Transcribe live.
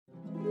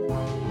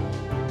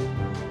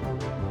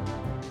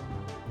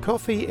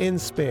Coffee in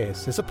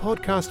Space is a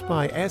podcast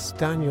by S.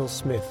 Daniel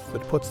Smith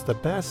that puts the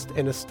best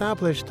in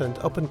established and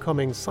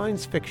up-and-coming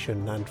science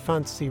fiction and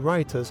fantasy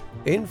writers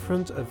in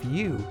front of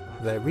you,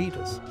 their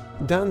readers.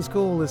 Dan's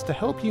goal is to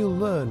help you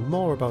learn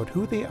more about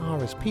who they are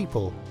as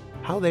people,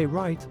 how they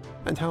write,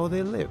 and how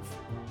they live.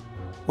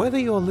 Whether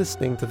you're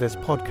listening to this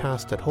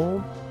podcast at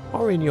home,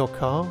 or in your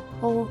car,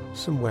 or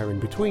somewhere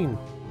in between,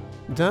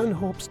 Dan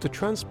hopes to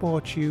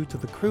transport you to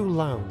the crew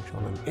lounge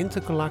on an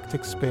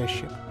intergalactic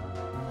spaceship,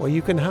 where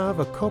you can have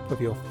a cup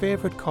of your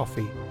favorite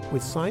coffee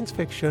with science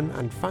fiction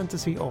and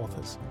fantasy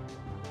authors.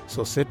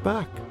 So sit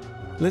back,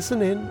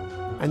 listen in,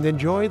 and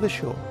enjoy the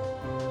show.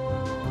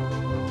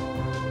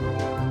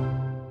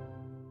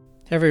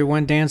 Hey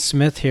everyone, Dan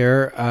Smith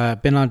here.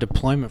 I've been on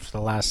deployment for the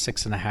last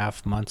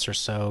 6.5 months or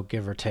so,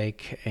 give or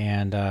take,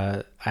 and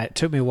it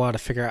took me a while to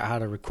figure out how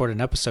to record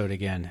an episode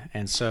again.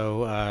 And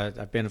so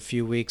I've been a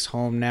few weeks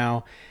home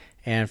now,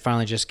 and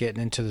finally just getting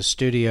into the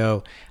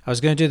studio. I was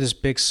going to do this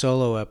big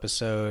solo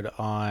episode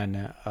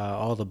on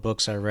all the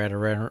books I read.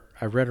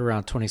 I read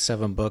around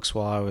 27 books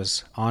while I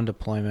was on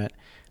deployment.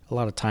 A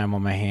lot of time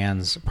on my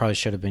hands. Probably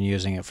should have been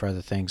using it for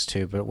other things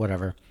too, but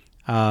whatever.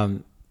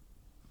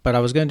 But I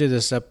was going to do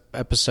this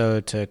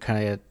episode to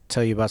kind of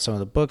tell you about some of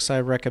the books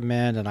I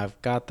recommend, and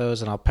I've got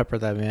those, and I'll pepper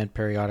them in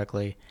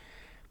periodically.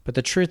 But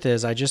the truth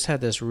is, I just had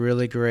this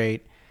really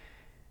great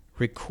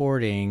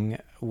recording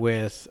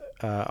with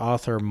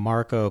author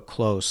Marco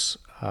Kloos.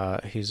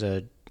 He's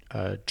a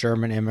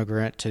German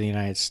immigrant to the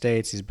United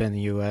States. He's been in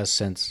the U.S.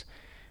 since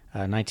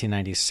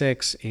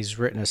 1996. He's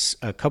written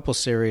a couple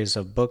series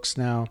of books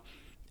now,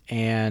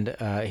 and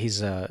he's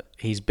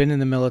been in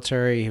the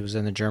military. He was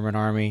in the German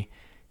Army.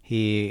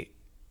 He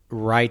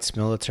writes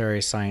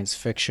military science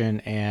fiction,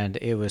 and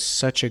it was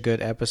such a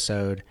good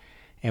episode,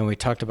 and we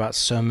talked about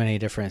so many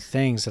different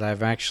things that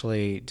I've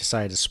actually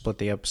decided to split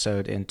the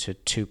episode into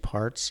 2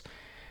 parts.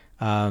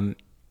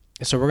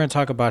 So we're going to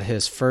talk about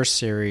his first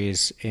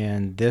series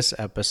in this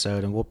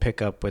episode, and we'll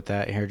pick up with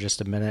that here in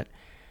just a minute.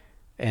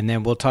 And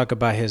then we'll talk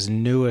about his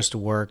newest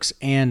works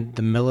and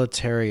the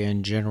military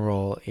in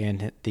general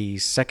in the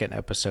second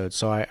episode.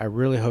 So I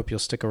really hope you'll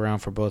stick around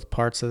for both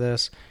parts of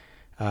this.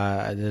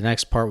 The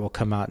next part will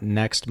come out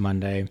next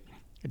Monday,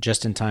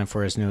 just in time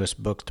for his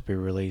newest book to be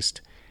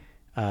released.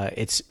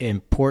 It's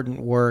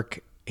important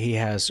work. He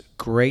has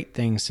great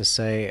things to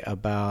say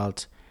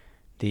about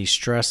the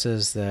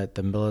stresses that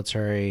the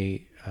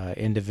military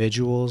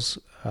individuals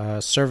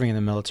serving in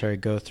the military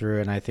go through,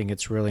 and I think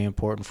it's really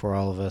important for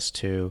all of us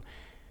to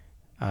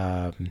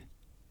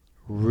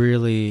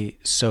really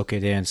soak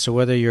it in. So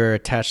whether you're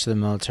attached to the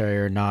military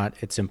or not,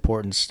 it's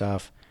important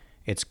stuff.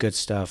 It's good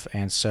stuff,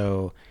 and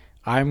so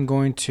I'm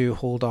going to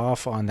hold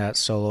off on that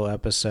solo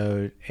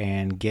episode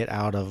and get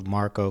out of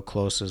Marco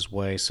Kloos's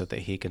way so that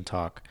he can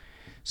talk.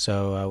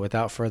 So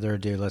without further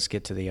ado, let's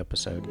get to the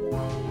episode.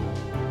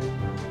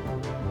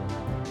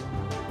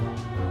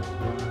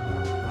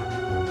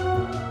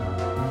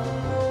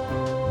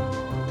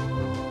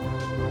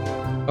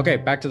 Okay,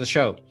 back to the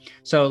show.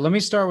 So let me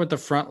start with the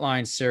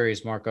Frontline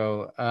series,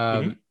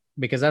 Marco,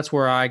 because that's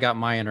where I got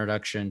my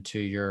introduction to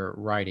your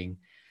writing.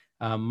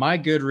 My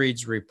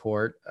Goodreads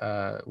report,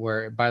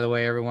 where, by the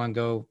way, everyone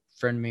go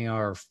friend me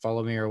or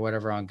follow me or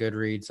whatever on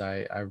Goodreads.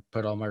 I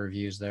put all my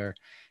reviews there.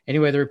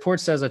 Anyway, the report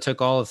says I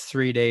took all of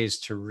 3 days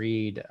to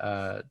read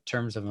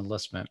Terms of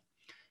Enlistment.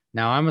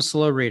 Now, I'm a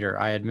slow reader.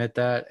 I admit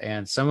that,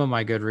 and some of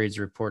my Goodreads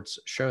reports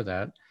show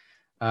that.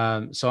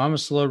 So I'm a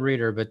slow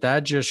reader, but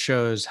that just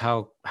shows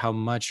how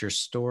much your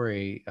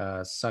story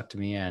sucked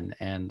me in,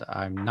 and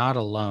I'm not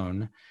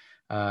alone.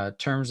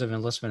 Terms of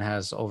Enlistment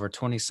has over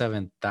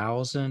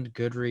 27,000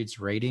 Goodreads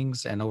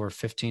ratings and over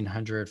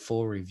 1,500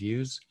 full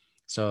reviews.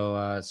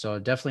 So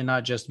definitely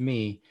not just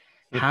me.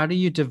 How do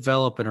you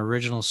develop an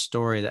original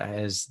story that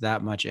has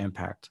that much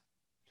impact?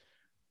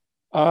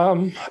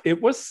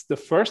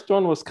 The first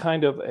one was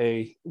kind of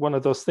one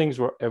of those things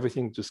where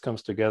everything just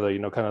comes together,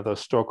 kind of those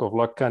stroke of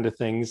luck kind of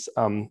things.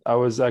 I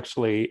was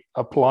actually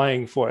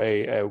applying for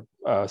a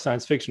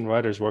science fiction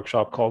writers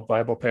workshop called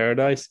Bible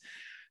Paradise.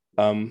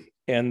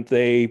 And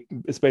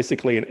it's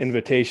basically an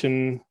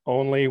invitation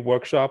only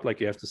workshop.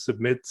 Like you have to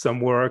submit some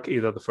work,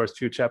 either the first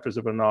few chapters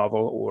of a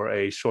novel or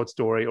a short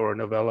story or a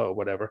novella or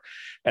whatever.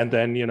 And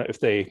then, if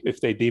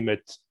they deem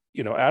it,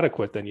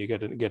 adequate, then you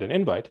get an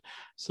invite.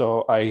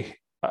 So I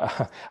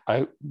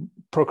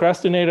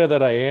procrastinator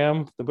that I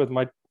am with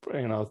my,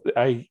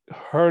 I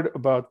heard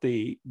about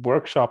the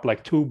workshop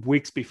like 2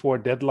 weeks before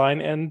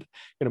deadline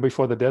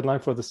before the deadline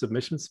for the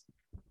submissions.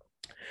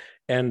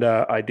 And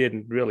I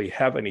didn't really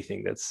have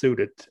anything that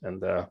suited.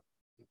 And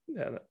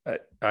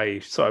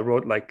I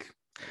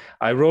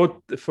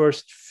wrote the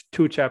first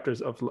 2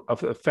 chapters of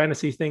a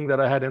fantasy thing that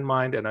I had in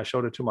mind. And I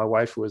showed it to my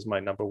wife, who is my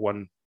number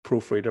 1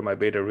 proofreader, my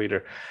beta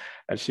reader.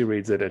 And she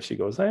reads it and she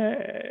goes,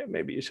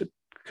 maybe you should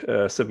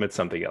submit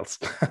something else.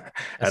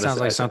 That sounds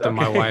like something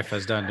my wife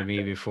has done to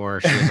me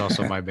before. She was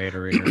also my beta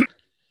reader.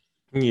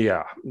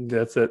 Yeah,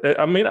 that's it.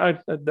 I mean,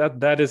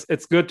 that is,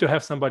 it's good to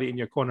have somebody in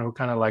your corner who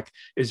kind of like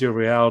is your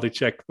reality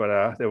check.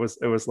 But it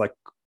was like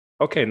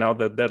okay, now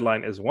the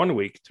deadline is 1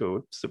 week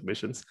to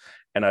submissions,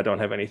 and I don't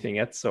have anything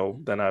yet. So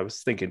then I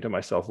was thinking to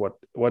myself,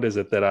 what is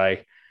it that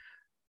I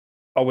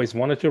always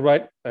wanted to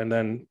write, and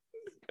then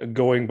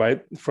going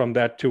by from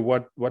that to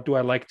what do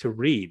I like to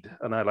read,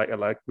 and I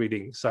like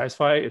reading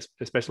sci-fi,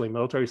 especially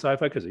military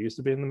sci-fi, because I used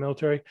to be in the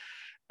military,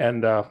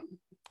 and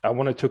I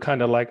wanted to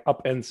kind of like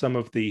upend some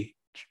of the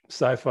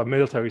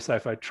military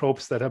sci-fi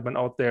tropes that have been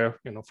out there,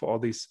 for all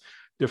these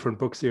different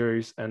book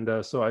series.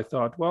 And so I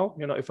thought, well,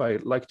 if I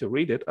like to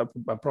read it,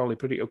 I'm probably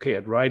pretty okay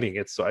at writing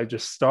it. So I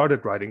just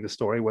started writing the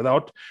story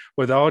without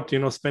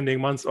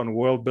spending months on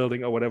world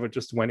building or whatever.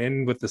 Just went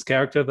in with this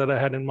character that I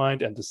had in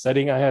mind and the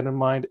setting I had in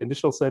mind,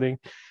 initial setting,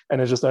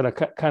 and it just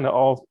kind of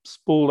all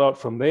spooled out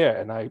from there.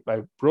 And I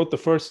wrote the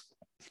first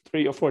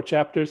 3 or 4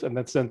 chapters and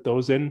then sent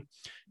those in,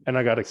 and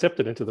I got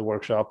accepted into the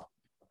workshop.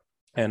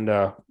 And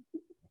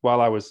while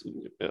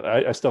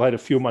I still had a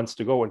few months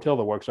to go until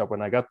the workshop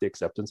when I got the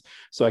acceptance.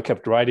 So I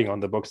kept writing on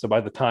the book. So by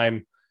the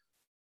time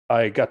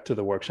I got to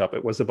the workshop,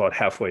 it was about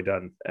halfway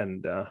done.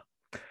 And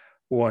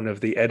one of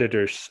the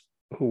editors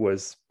who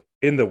was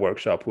in the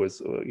workshop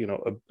was,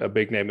 a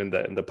big name in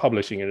the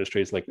publishing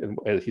industry.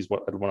 He's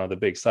one of the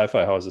big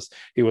sci-fi houses.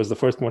 He was the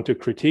first one to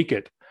critique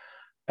it.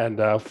 And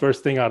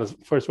first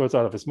words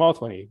out of his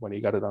mouth when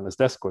he got it on his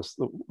desk was,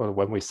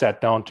 when we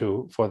sat down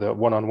for the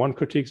one-on-one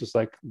critiques, was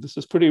like, "This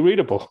is pretty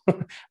readable."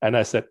 And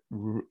I said,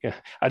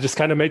 I just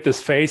kind of made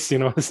this face,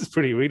 "This is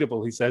pretty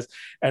readable," he says,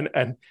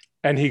 and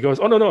he goes,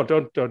 "Oh, no,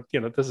 don't,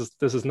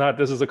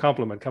 this is a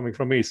compliment coming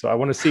from me. So I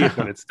want to see it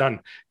when it's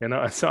done." And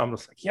so I'm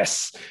just like,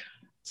 yes.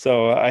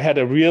 So I had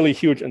a really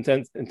huge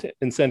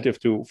incentive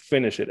to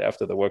finish it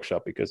after the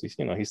workshop, because he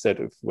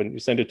said, when you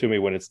send it to me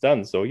when it's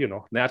done. So,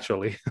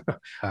 naturally,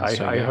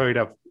 I hurried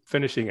up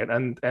finishing it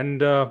and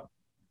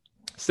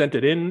sent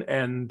it in.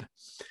 And,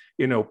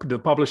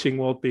 the publishing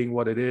world being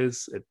what it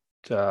is,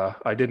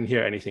 I didn't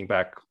hear anything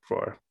back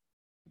for,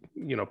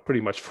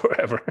 pretty much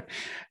forever.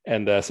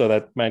 And so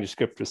that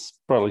manuscript is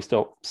probably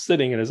still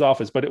sitting in his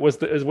office, but it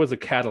was a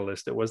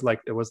catalyst. It was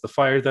the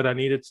fire that I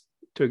needed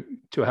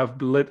to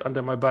have lit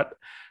under my butt.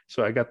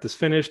 So I got this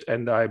finished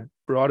and I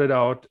brought it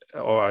out,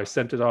 or I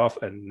sent it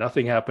off, and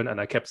nothing happened. And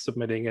I kept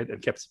submitting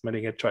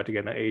it, tried to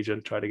get an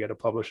agent, tried to get a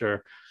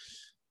publisher.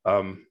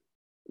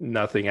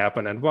 Nothing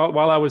happened. And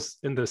while I was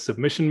in the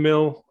submission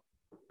mill,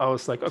 I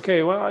was like,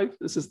 okay, well,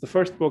 this is the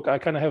first book. I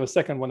kind of have a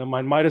second one in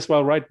mind. Might as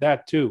well write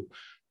that too,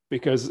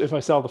 because if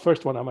I sell the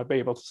first one, I might be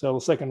able to sell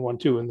the second one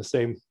too on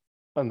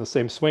the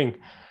same swing.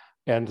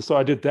 And so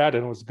I did that,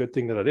 and it was a good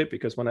thing that I did,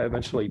 because when I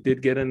eventually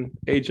did get an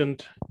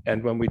agent,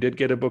 and when we did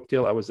get a book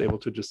deal, I was able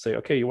to just say,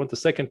 okay, you want the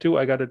second too?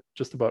 I got it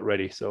just about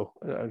ready. So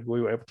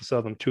we were able to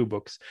sell them 2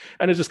 books,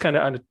 and it just kind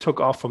of took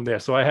off from there.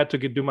 So I had to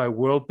do my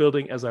world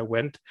building as I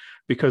went,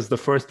 because the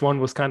first one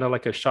was kind of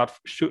like a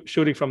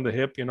shooting from the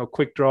hip,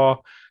 quick draw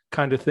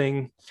kind of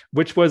thing,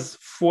 which was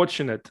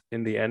fortunate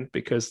in the end,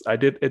 because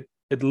it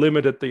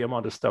limited the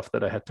amount of stuff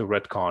that I had to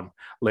retcon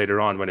later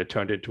on when it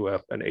turned into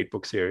an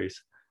 8-book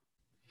series.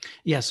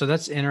 Yeah, so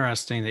that's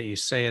interesting that you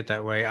say it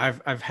that way.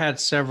 I've had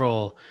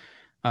several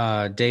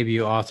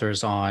debut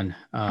authors on,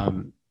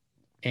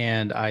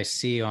 and I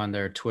see on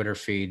their Twitter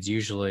feeds,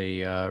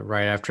 usually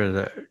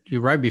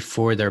right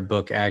before their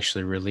book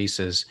actually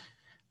releases,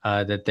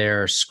 that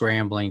they're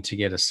scrambling to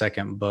get a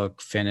second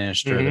book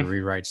finished or the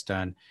rewrites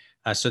done.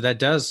 So that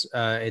does,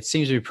 it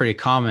seems to be pretty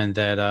common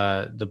that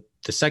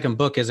the second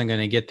book isn't going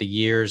to get the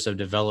years of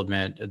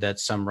development that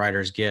some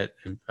writers get.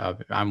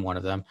 I'm one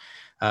of them.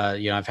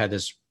 I've had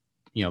this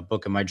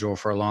book in my drawer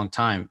for a long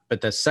time,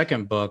 but the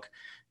second book,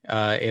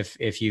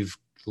 if you've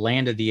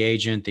landed the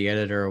agent, the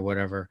editor, or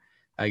whatever,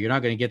 you're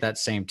not going to get that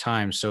same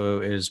time.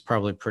 So it is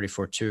probably pretty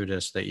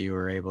fortuitous that you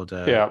were able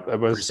to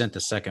present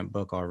the second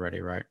book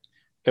already, right?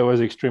 It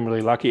was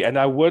extremely lucky. And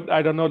I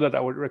don't know that I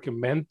would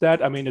recommend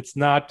that. I mean, it's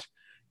not,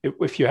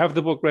 if you have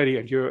the book ready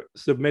and you're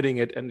submitting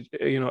it, and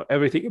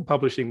everything in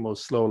publishing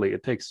moves slowly,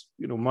 it takes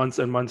months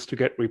and months to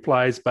get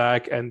replies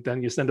back, and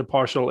then you send a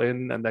partial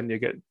in, and then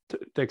it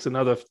takes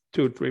another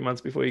 2-3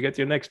 months before you get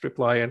your next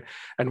reply.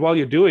 And while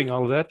you're doing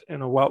all of that,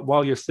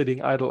 while you're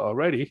sitting idle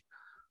already,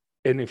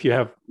 and if you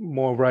have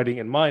more writing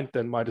in mind,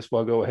 then might as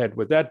well go ahead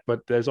with that.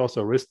 But there's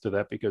also a risk to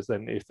that, because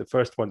then if the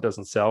first one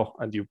doesn't sell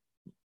and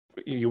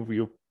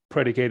you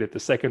predicated the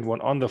second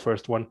one on the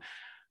first one,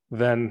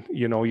 then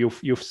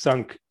you've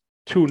sunk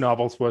 2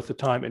 novels worth of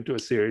time into a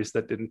series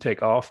that didn't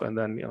take off, and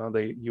then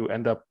you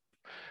end up.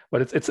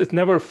 But it's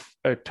never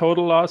a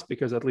total loss,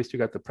 because at least you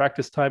got the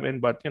practice time in.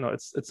 But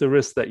it's a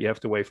risk that you have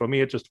to weigh. For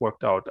me, it just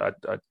worked out.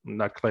 I'm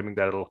not claiming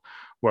that it'll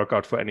work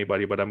out for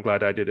anybody, but I'm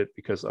glad I did it,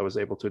 because I was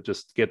able to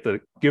just give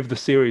the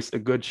series a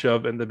good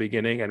shove in the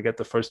beginning and get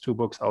the first 2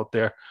 books out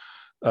there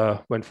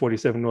when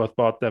 47 North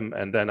bought them,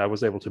 and then I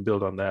was able to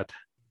build on that.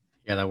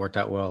 Yeah, that worked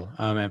out well.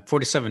 And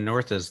 47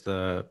 North is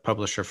the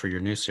publisher for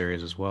your new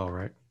series as well,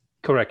 right?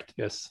 Correct.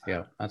 Yes.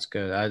 Yeah, that's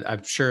good.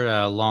 I'm sure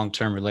a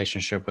long-term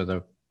relationship with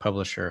a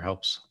publisher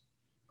helps.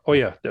 Oh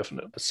yeah,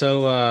 definitely.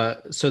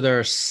 So there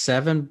are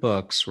 7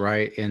 books,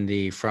 right, in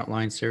the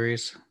Frontline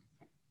series,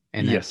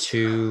 and then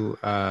 2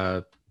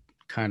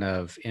 kind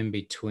of in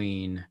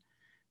between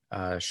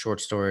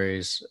short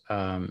stories.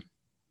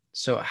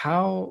 So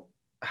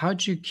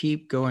how'd you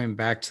keep going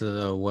back to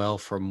the well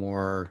for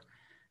more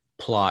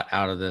plot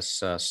out of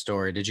this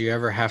story? Did you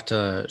ever have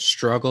to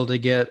struggle to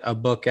get a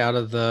book out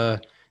of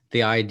the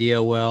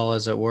idea well,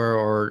 as it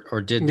were,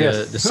 or did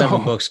Yes. the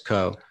 7 books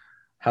go?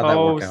 How'd that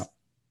Oh, work out?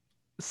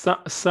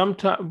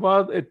 sometimes,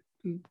 well,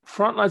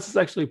 Frontlines is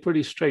actually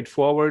pretty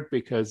straightforward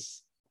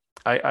because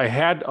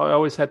I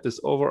always had this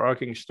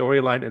overarching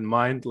storyline in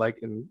mind, like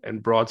in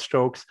broad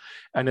strokes,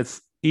 and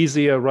it's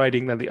easier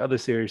writing than the other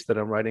series that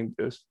I'm writing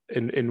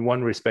in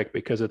one respect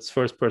because it's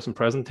first person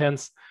present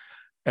tense.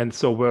 And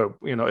so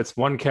it's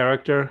one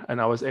character,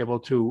 and I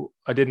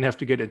didn't have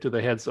to get into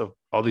the heads of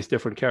all these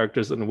different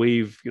characters and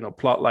weave,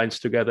 plot lines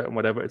together and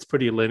whatever. It's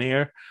pretty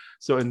linear.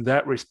 So in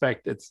that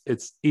respect,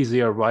 it's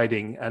easier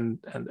writing. And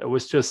it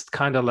was just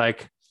kind of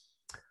like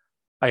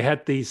I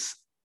had these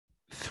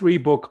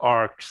 3-book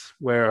arcs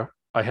where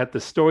I had the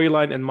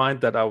storyline in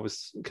mind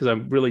because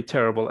I'm really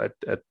terrible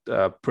at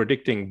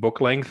predicting book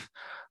length.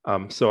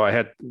 So I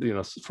had,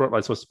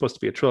 Frontlines was supposed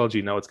to be a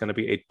trilogy. Now it's going to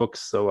be 8 books.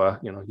 So,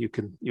 you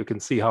can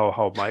see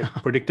how my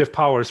predictive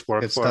powers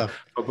work for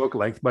book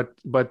length.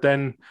 But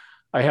then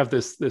I have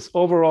this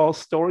overall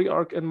story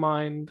arc in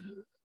mind.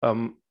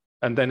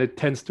 And then it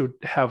tends to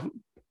have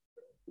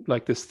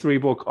like this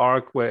 3-book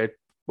arc where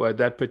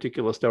that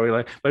particular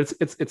storyline, but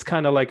it's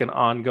kind of like an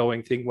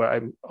ongoing thing where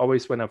I'm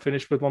always, when I'm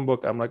finished with one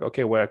book, I'm like,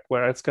 okay, where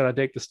it's going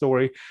to take the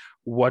story,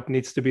 what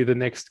needs to be the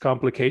next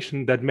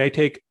complication that may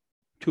take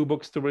 2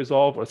 books to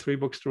resolve or 3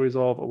 books to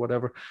resolve or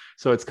whatever.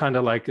 So it's kind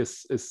of like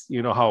is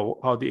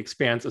how The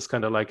Expanse is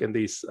kind of like in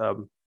these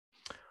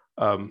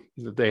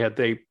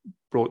they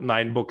wrote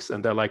 9 books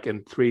and they're like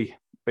in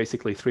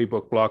basically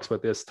 3-book blocks,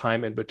 but there's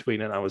time in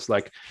between. And I was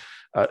like,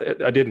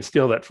 I didn't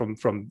steal that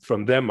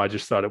from them. I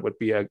just thought it would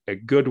be a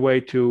good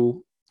way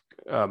to,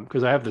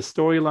 because I have the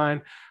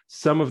storyline.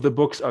 Some of the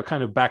books are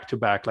kind of back to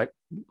back,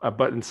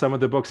 but in some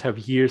of the books have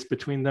years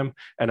between them,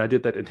 and I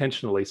did that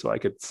intentionally so I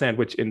could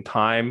sandwich in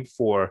time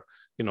for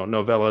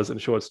novellas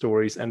and short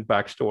stories and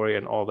backstory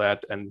and all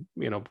that, and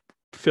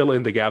fill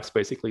in the gaps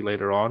basically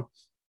later on.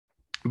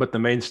 But the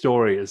main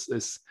story is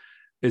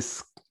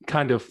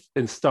kind of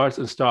in starts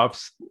and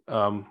stops,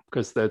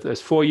 because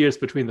there's 4 years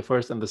between the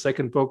first and the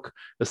second book.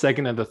 The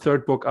second and the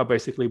third book are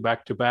basically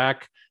back to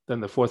back. Then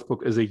the 4th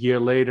book is a year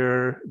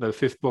later. The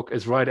 5th book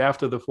is right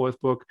after the 4th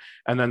book,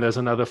 and then there's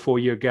another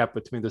 4-year gap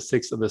between the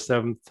 6th and the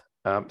 7th.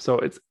 So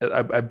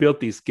I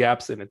built these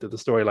gaps into the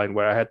storyline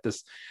where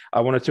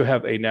I wanted to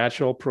have a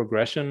natural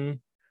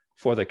progression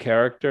for the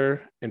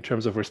character in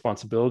terms of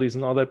responsibilities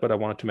and all that, but I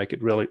wanted to make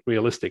it really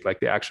realistic, like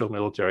the actual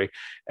military.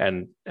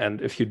 And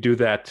if you do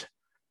that,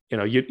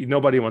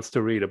 nobody wants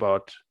to read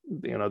about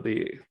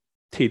the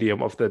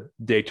tedium of the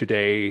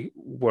day-to-day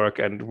work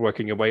and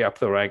working your way up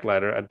the rank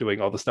ladder and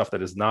doing all the stuff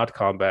that is not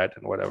combat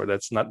and whatever.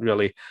 That's not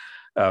really.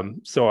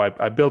 So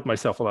I built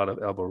myself a lot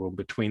of elbow room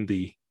between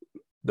the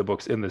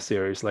books in the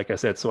series, like I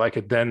said, so I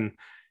could then.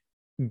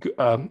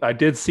 I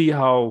did see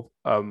how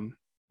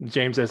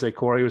James S.A.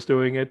 Corey was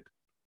doing it.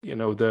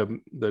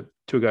 The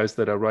 2 guys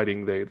that are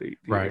writing the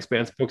Right.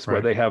 Expanse books,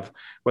 Right.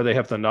 where they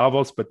have the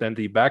novels, but then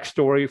the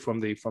backstory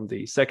from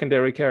the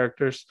secondary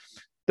characters,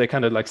 they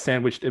kind of like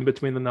sandwiched in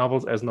between the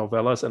novels as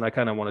novellas, and I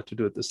kind of wanted to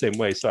do it the same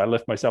way. So I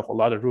left myself a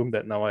lot of room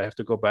that now I have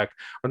to go back,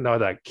 or now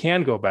that I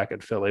can go back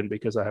and fill in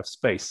because I have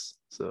space.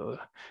 So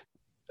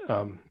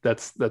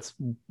that's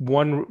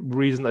one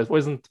reason. That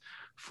wasn't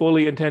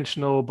fully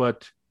intentional,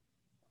 but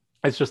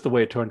it's just the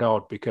way it turned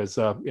out because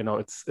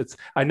it's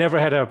I never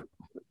had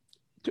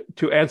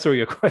to answer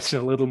your question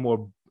a little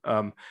more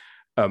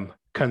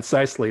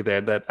concisely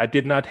there, that I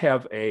did not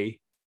have a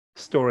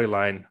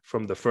storyline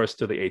from the 1st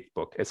to the 8th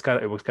book.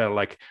 It was kind of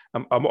like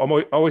I'm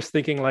always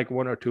thinking like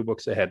 1 or 2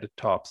 books ahead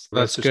tops.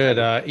 That's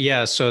good.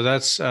 Yeah, so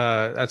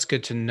that's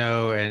good to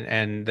know,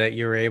 and that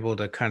you're able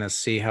to kind of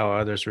see how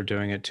others were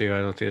doing it too. I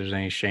don't think there's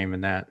any shame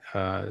in that,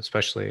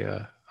 especially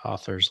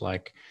authors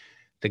like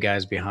the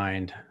guys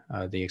behind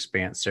the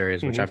Expanse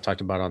series, which I've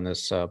talked about on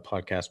this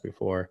podcast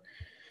before.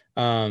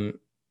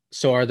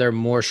 So are there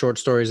more short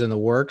stories in the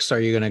works? Are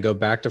you going to go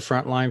back to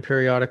Frontline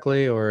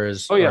periodically, or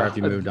have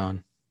you moved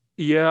on?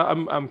 Yeah,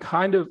 I'm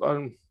kind of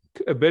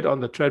a bit on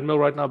the treadmill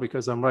right now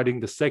because I'm writing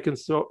the second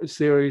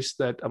series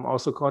that I'm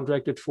also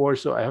contracted for.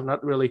 So I have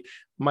not really,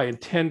 my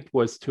intent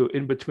was to,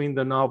 in between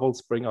the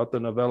novels, bring out the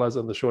novellas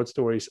and the short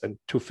stories and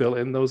to fill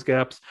in those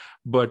gaps.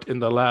 But in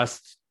the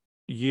last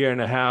year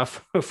and a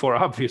half, for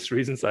obvious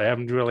reasons, I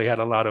haven't really had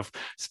a lot of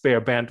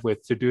spare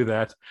bandwidth to do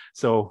that.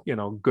 So,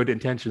 good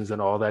intentions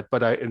and all that,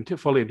 but I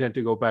fully intend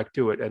to go back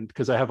to it. And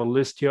because I have a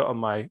list here on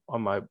my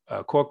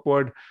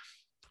corkboard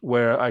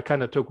where I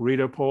kind of took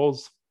reader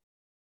polls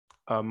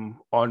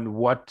on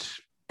what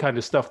kind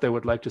of stuff they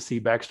would like to see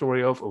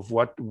backstory of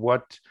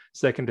what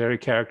secondary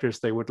characters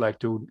they would like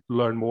to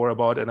learn more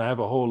about. And I have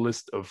a whole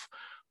list of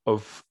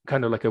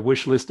kind of like a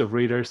wish list of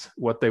readers,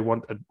 what they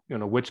want,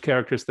 which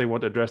characters they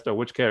want addressed or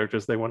which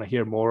characters they want to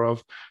hear more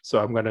of. So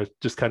I'm going to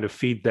just kind of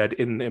feed that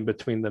in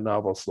between the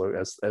novels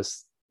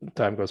as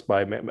time goes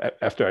by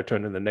after I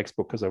turn in the next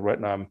book, because right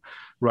now I'm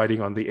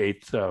writing on the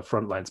 8th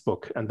Frontlines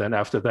book, and then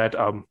after that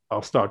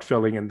I'll start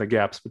filling in the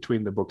gaps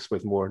between the books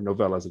with more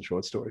novellas and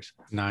short stories.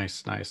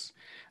 Nice.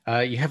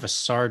 You have a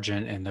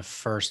sergeant in the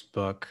first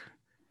book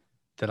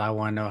that I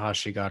want to know how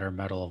she got her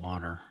Medal of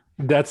Honor.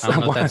 I don't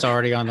know if that's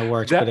already on the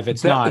works, but if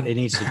it's not, it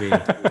needs to be.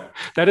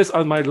 That is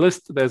on my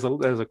list. There's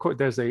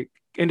a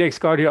index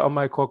card here on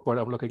my corkboard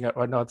I'm looking at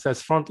right now. It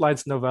says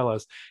Frontlines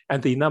Novellas,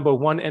 and the number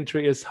 1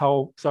 entry is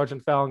how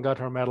Sergeant Fallon got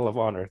her Medal of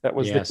Honor. That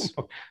was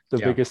the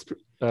biggest,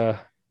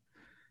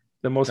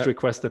 the most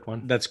requested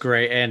one. That's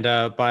great. And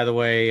by the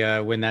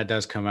way, when that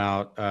does come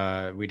out,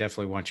 we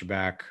definitely want you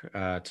back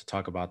to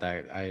talk about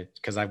that.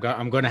 Because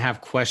I'm going to have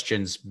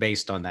questions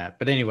based on that.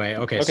 But anyway,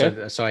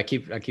 okay. So I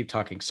keep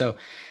talking. So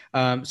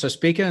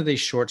speaking of these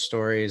short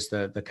stories,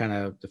 the kind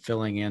of the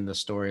filling in the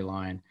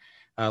storyline,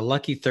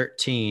 Lucky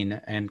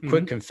 13, and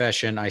quick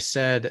confession, I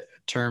said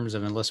Terms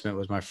of Enlistment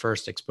was my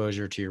first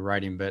exposure to your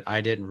writing, but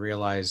I didn't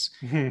realize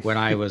when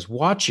I was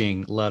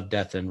watching Love,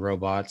 Death, and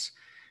Robots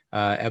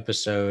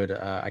episode,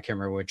 I can't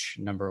remember which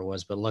number it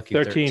was, but Lucky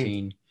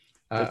 13.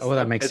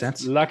 That makes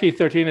sense. Lucky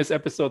 13 is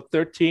episode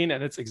 13,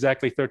 and it's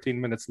exactly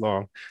 13 minutes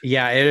long.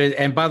 Yeah,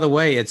 and by the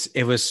way,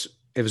 it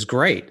was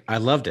great. I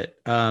loved it.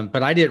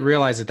 But I didn't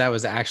realize that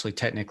was actually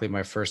technically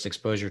my first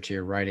exposure to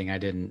your writing. I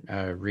didn't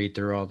read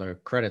through all the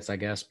credits, I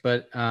guess.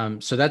 But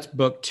so that's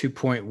book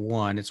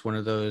 2.1. It's one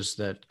of those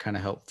that kind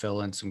of help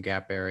fill in some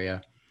gap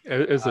area.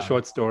 It's a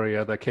short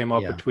story that came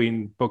up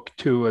between book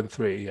 2 and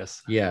 3.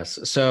 Yes. Yes.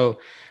 So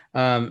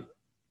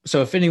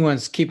if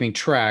anyone's keeping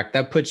track,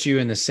 that puts you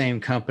in the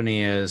same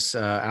company as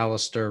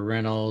Alistair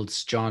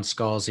Reynolds, John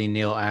Scalzi,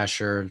 Neil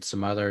Asher, and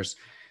some others.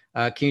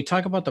 Can you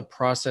talk about the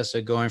process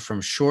of going from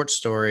short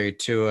story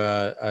to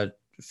a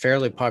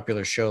fairly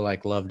popular show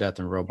like Love, Death,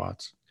 and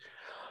Robots?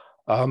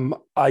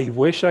 I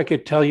wish I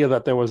could tell you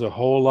that there was a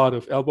whole lot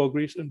of elbow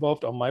grease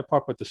involved on my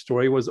part, but the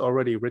story was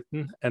already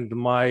written, and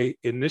my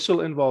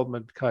initial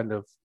involvement kind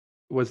of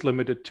was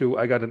limited to,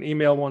 I got an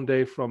email one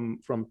day from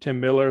Tim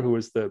Miller, who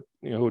is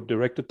who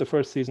directed the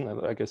first season,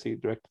 and I guess he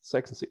directed the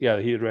second season. Yeah,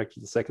 he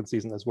directed the second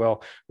season as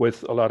well,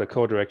 with a lot of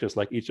co-directors.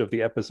 Like each of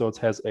the episodes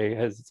has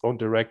its own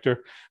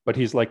director, but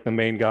he's like the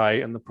main guy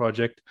in the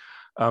project.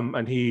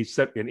 And he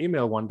sent me an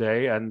email one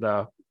day and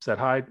said,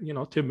 "Hi,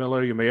 Tim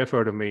Miller, you may have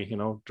heard of me.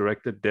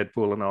 Directed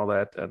Deadpool and all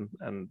that."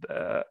 And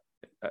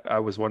I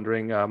was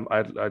wondering,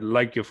 I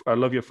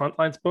love your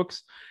Frontlines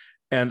books.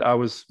 And I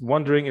was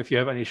wondering if you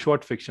have any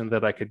short fiction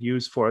that I could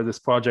use for this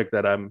project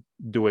that I'm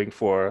doing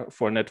for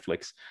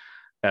Netflix.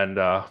 And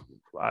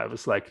I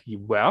was like,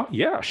 well,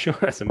 yeah, sure.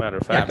 As a matter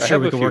of fact, I'm sure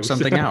we can work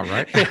something out,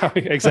 right? Yeah,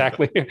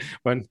 exactly.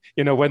 When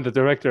the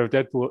director of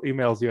Deadpool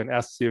emails you and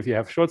asks you if you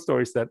have short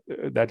stories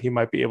that he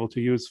might be able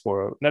to use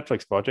for a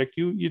Netflix project,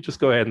 you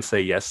just go ahead and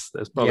say yes.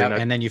 There's probably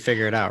and then you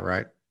figure it out,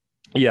 right?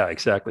 Yeah,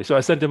 exactly. So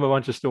I sent him a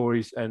bunch of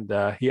stories, and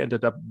he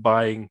ended up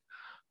buying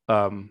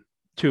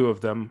 2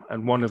 of them,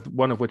 and one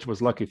of which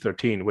was Lucky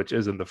 13, which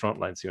is in the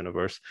Frontlines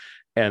universe.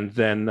 And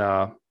then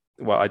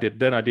we did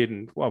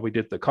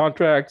the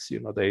contracts.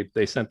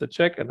 They sent the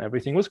check, and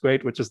everything was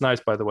great, which is nice,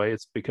 by the way.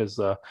 It's because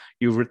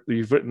you've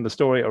written the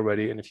story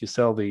already, and if you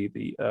sell the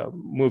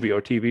movie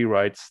or TV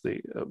rights,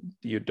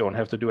 you don't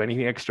have to do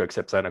anything extra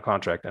except sign a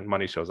contract, and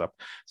money shows up.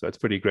 So it's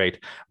pretty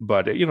great.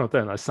 But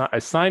then I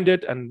signed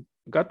it and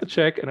got the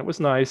check, and it was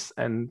nice.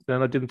 And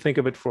then I didn't think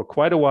of it for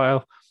quite a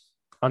while,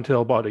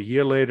 until about a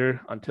year later,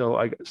 until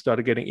I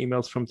started getting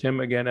emails from Tim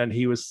again, and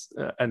he was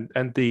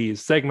and the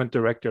segment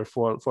director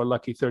for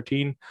Lucky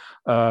 13,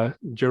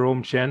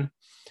 Jerome Chen,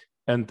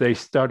 and they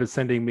started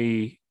sending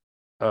me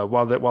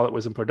while it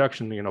was in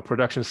production,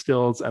 production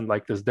stills and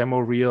like this demo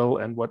reel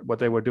and what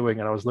they were doing,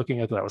 and I was looking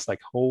at it, I was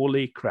like,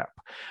 holy crap,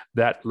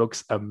 that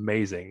looks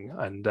amazing.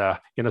 And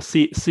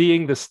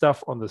seeing this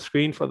stuff on the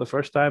screen for the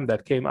first time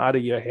that came out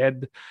of your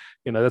head.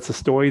 That's a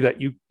story that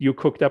you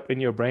cooked up in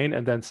your brain,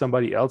 and then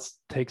somebody else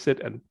takes it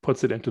and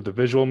puts it into the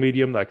visual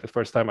medium. Like the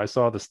first time I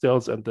saw the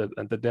stills and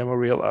the demo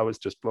reel, I was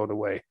just blown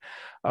away.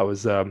 I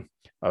was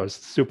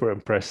super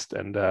impressed.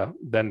 And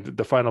then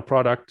the final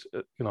product,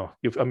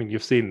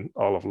 you've seen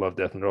all of Love,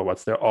 Death, and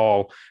Robots. They're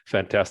all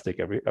fantastic,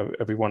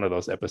 every one of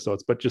those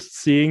episodes. But just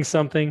seeing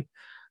something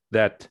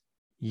that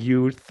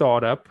you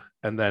thought up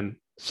and then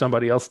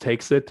somebody else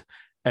takes it.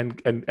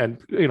 And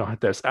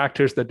there's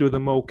actors that do the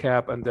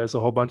mocap, and there's a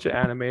whole bunch of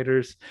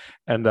animators,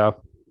 and the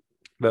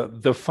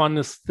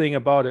funnest thing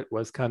about it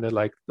was kind of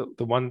like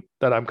the one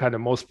that I'm kind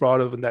of most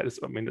proud of, and that is,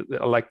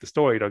 I like the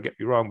story, don't get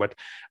me wrong, but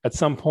at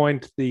some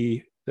point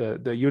the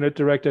unit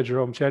director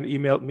Jerome Chen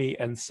emailed me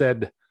and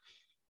said,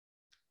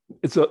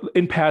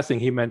 in passing,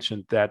 he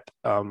mentioned that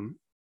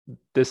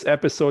this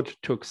episode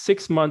took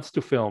 6 months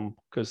to film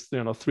because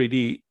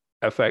 3D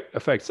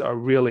effects are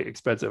really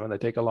expensive and they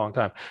take a long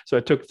time. So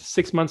it took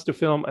 6 months to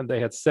film, and they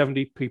had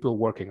 70 people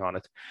working on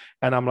it.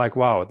 And I'm like,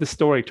 wow, this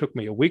story took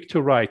me a week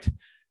to write,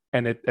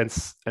 and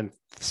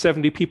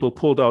 70 people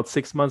pulled out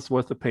 6 months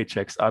worth of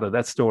paychecks out of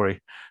that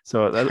story.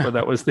 So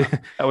that was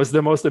that was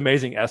the most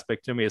amazing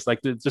aspect to me. It's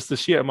like just the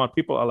sheer amount of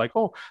people are like,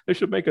 oh, they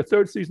should make a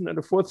third season and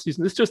a fourth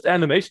season. It's just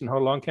animation. How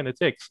long can it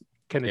take?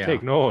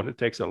 Take? No, it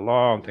takes a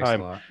long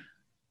time.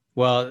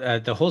 Well,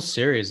 the whole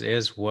series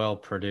is well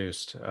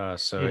produced.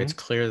 So it's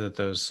clear that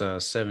those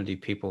 70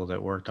 people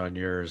that worked on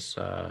yours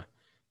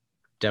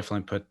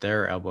definitely put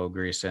their elbow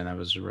grease in. That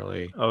was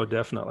really,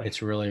 definitely.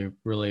 It's really,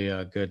 really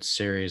a good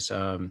series.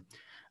 So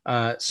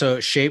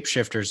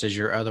Shapeshifters is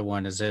your other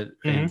one. Is it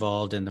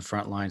involved in the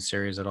Frontline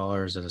series at all,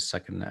 or is it a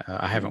second?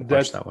 I haven't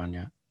watched that one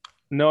yet.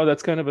 No,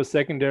 that's kind of a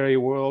secondary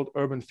world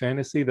urban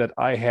fantasy that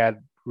I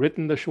had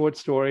written the short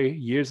story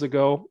years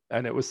ago,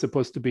 and it was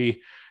supposed to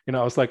be,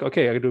 I was like,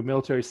 okay, I could do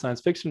military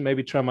science fiction,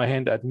 maybe try my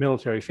hand at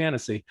military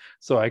fantasy.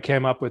 So I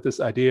came up with this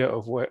idea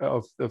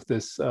of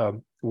this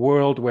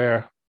world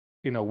where,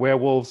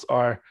 werewolves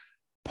are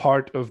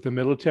part of the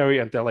military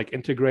and they're like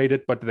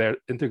integrated, but they're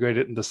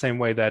integrated in the same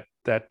way that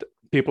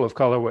people of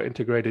color were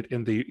integrated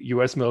in the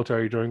U.S.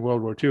 military during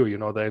World War II.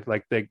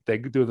 They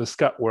do the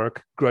scut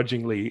work,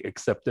 grudgingly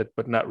accepted,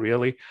 but not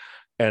really.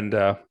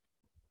 And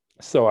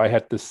so I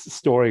had this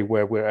story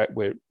where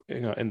we're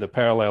in the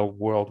parallel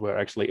world. We're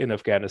actually in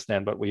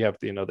Afghanistan, but we have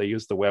they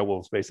use the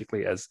werewolves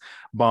basically as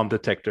bomb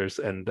detectors,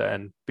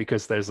 and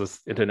because there's this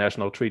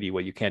international treaty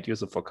where you can't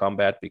use it for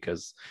combat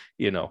because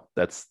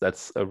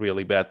that's a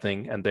really bad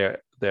thing, and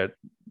they're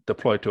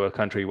deployed to a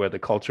country where the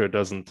culture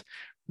doesn't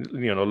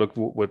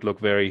would look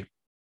very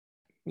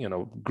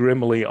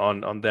grimly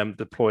on them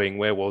deploying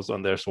werewolves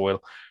on their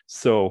soil.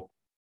 So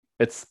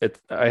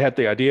I had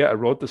the idea, I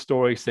wrote the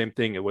story, same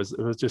thing. It was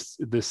just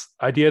this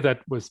idea that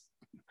was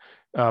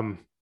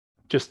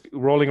just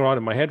rolling around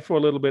in my head for a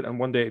little bit, and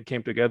one day it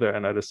came together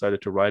and I decided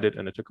to write it,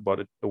 and it took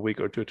about a week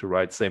or two to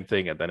write, same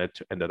thing, and then it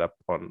ended up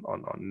on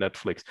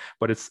Netflix.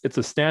 But it's a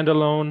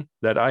standalone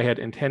that I had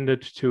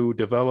intended to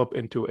develop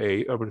into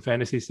a urban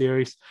fantasy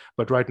series,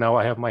 but right now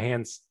I have my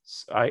hands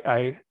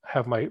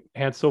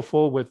so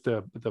full with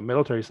the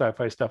military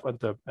sci-fi stuff and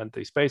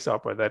the space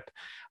opera that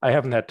I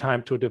haven't had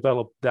time to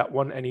develop that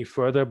one any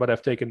further, but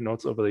I've taken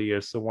notes over the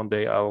years, so one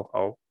day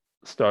I'll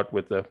start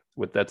with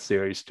that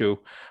series too.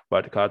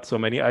 But got so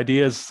many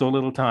ideas, so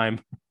little time.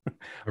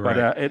 Right.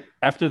 But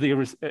after the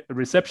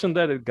reception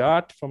that it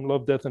got from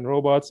Love, Death and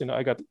Robots,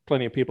 I got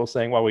plenty of people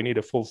saying, well, we need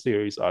a full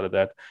series out of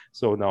that.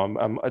 So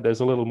now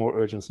there's a little more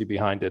urgency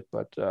behind it,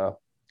 but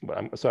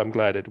I'm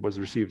glad it was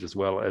received as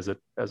well as it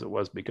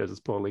was, because it's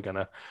probably going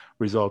to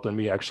result in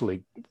me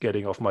actually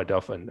getting off my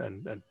duff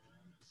and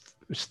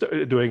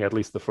doing at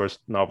least the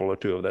first novel or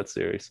two of that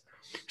series.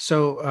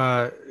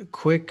 So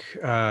quick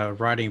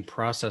writing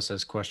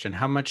processes question.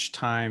 How much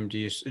time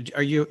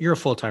you're a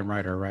full-time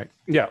writer, right?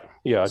 Yeah.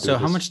 So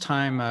how much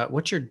time,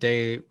 what's your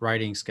day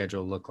writing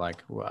schedule look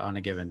like on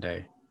a given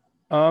day?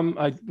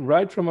 I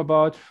write from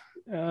about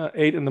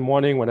 8 in the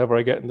morning whenever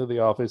I get into the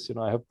office.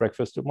 I have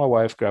breakfast with my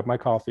wife, grab my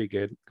coffee,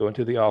 go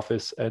into the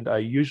office, and I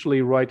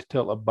usually write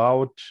till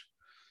about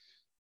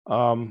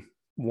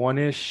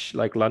one-ish,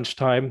 like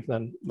lunchtime.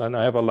 Then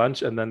I have a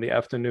lunch, and then the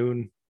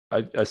afternoon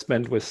I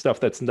spend with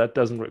stuff that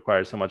doesn't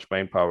require so much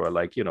brain power,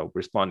 like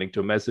responding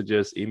to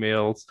messages,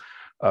 emails,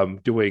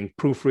 doing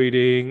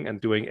proofreading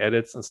and doing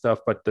edits and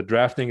stuff. But the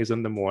drafting is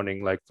in the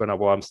morning. Like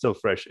while I'm still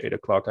fresh, 8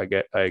 o'clock, I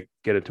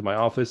get into my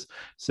office,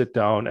 sit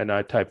down, and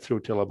I type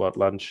through till about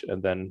lunch.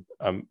 And then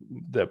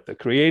the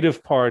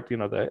creative part,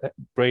 the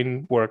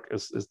brain work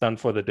is done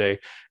for the day.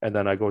 And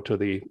then I go to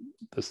the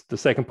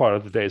second part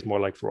of the day is more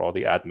like for all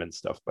the admin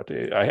stuff. But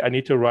I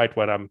need to write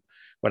when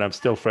I'm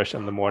still fresh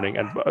in the morning,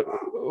 and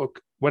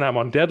when I'm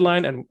on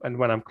deadline and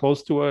when I'm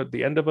close to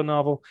the end of a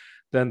novel,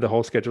 then the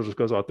whole schedule just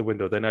goes out the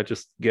window. Then I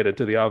just get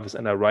into the office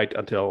and I write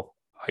until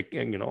I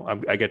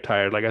get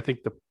tired. Like I think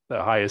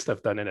the highest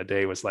I've done in a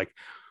day was like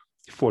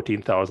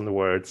 14,000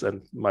 words,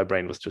 and my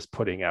brain was just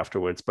putting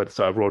afterwards. But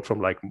so I wrote from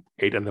like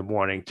 8 in the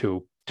morning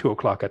to 2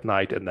 o'clock at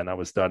night, and then I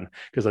was done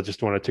because I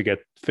just wanted to get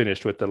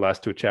finished with the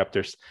last 2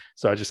 chapters.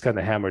 So I just kind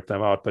of hammered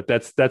them out. But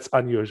that's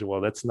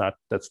unusual. That's not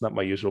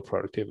my usual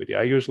productivity.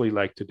 I usually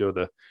like to do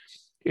the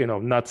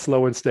not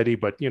slow and steady,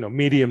 but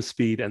medium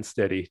speed and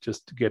steady,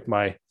 just to get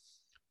my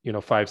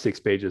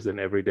 5-6 pages in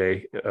every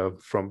day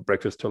from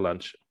breakfast to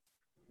lunch.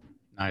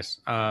 Nice.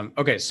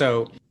 Okay,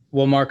 so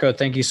well, Marco,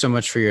 thank you so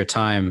much for your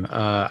time.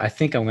 I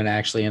think I'm going to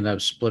actually end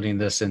up splitting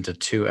this into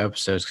 2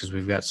 episodes because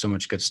we've got so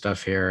much good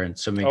stuff here and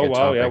so many good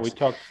topics. Yeah, we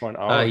talked for an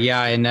hour.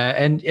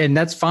 And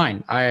that's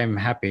fine. I am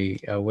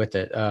happy with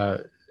it,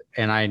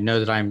 and I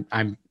know that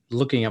I'm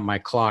looking at my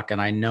clock,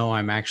 and I know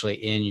I'm actually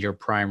in your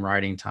prime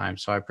writing time.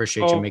 So I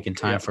appreciate you making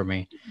time for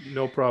me.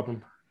 No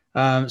problem.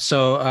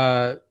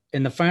 So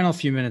in the final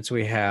few minutes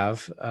we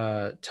have,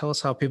 tell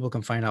us how people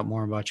can find out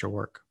more about your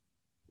work.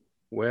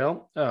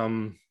 Well,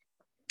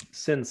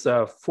 since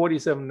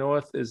 47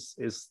 North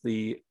is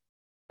the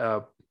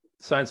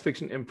science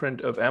fiction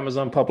imprint of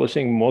Amazon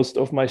Publishing most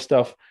of my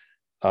stuff,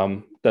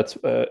 that's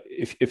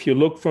if you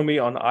look for me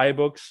on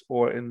iBooks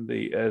or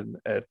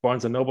at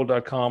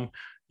barnesandnoble.com,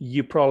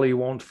 you probably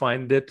won't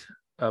find it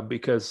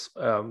because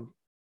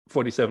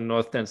 47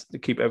 North tends to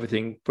keep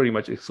everything pretty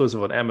much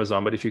exclusive on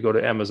Amazon. But if you go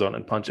to Amazon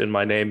and punch in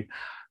my name,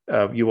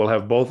 you will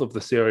have both of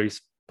the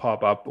series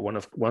pop up.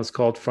 One's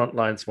called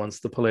Frontlines, one's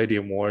the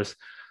Palladium Wars.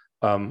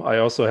 I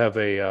also have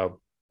a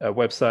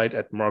website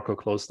at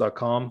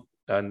marcoclose.com,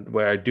 and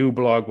where I do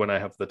blog when I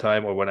have the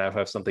time or when I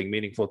have something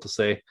meaningful to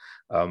say.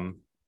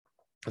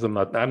 Because I'm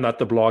not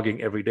the blogging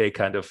everyday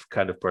kind of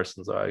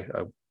person. So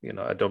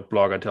I don't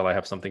blog until I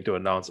have something to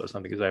announce or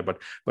something to say.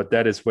 But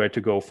that is where to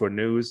go for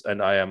news.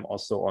 And I am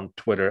also on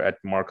Twitter at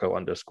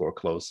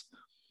Marco_Close.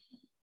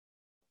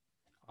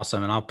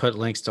 Awesome. And I'll put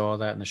links to all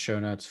that in the show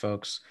notes,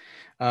 folks.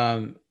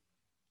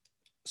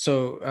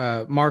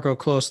 So Marco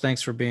Close,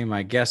 thanks for being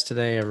my guest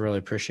today. I really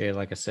appreciate it.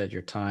 Like I said,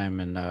 your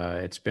time, and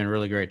it's been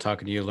really great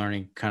talking to you,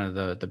 learning kind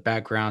of the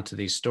background to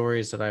these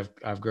stories that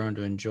I've grown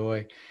to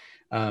enjoy.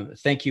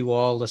 Thank you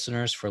all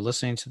listeners for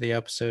listening to the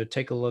episode.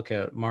 Take a look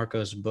at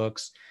Marco's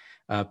books,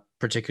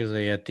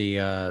 particularly at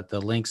the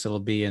links that'll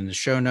be in the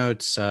show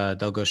notes.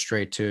 They'll go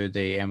straight to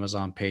the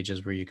Amazon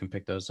pages where you can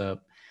pick those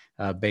up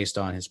based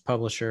on his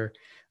publisher.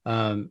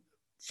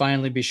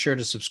 Finally, be sure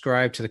to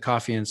subscribe to the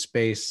Coffee and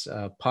Space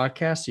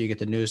podcast so you get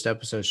the newest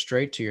episode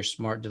straight to your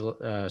smart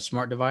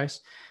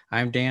device.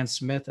 I'm Dan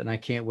Smith, and I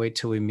can't wait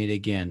till we meet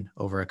again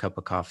over a cup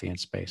of coffee and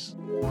space.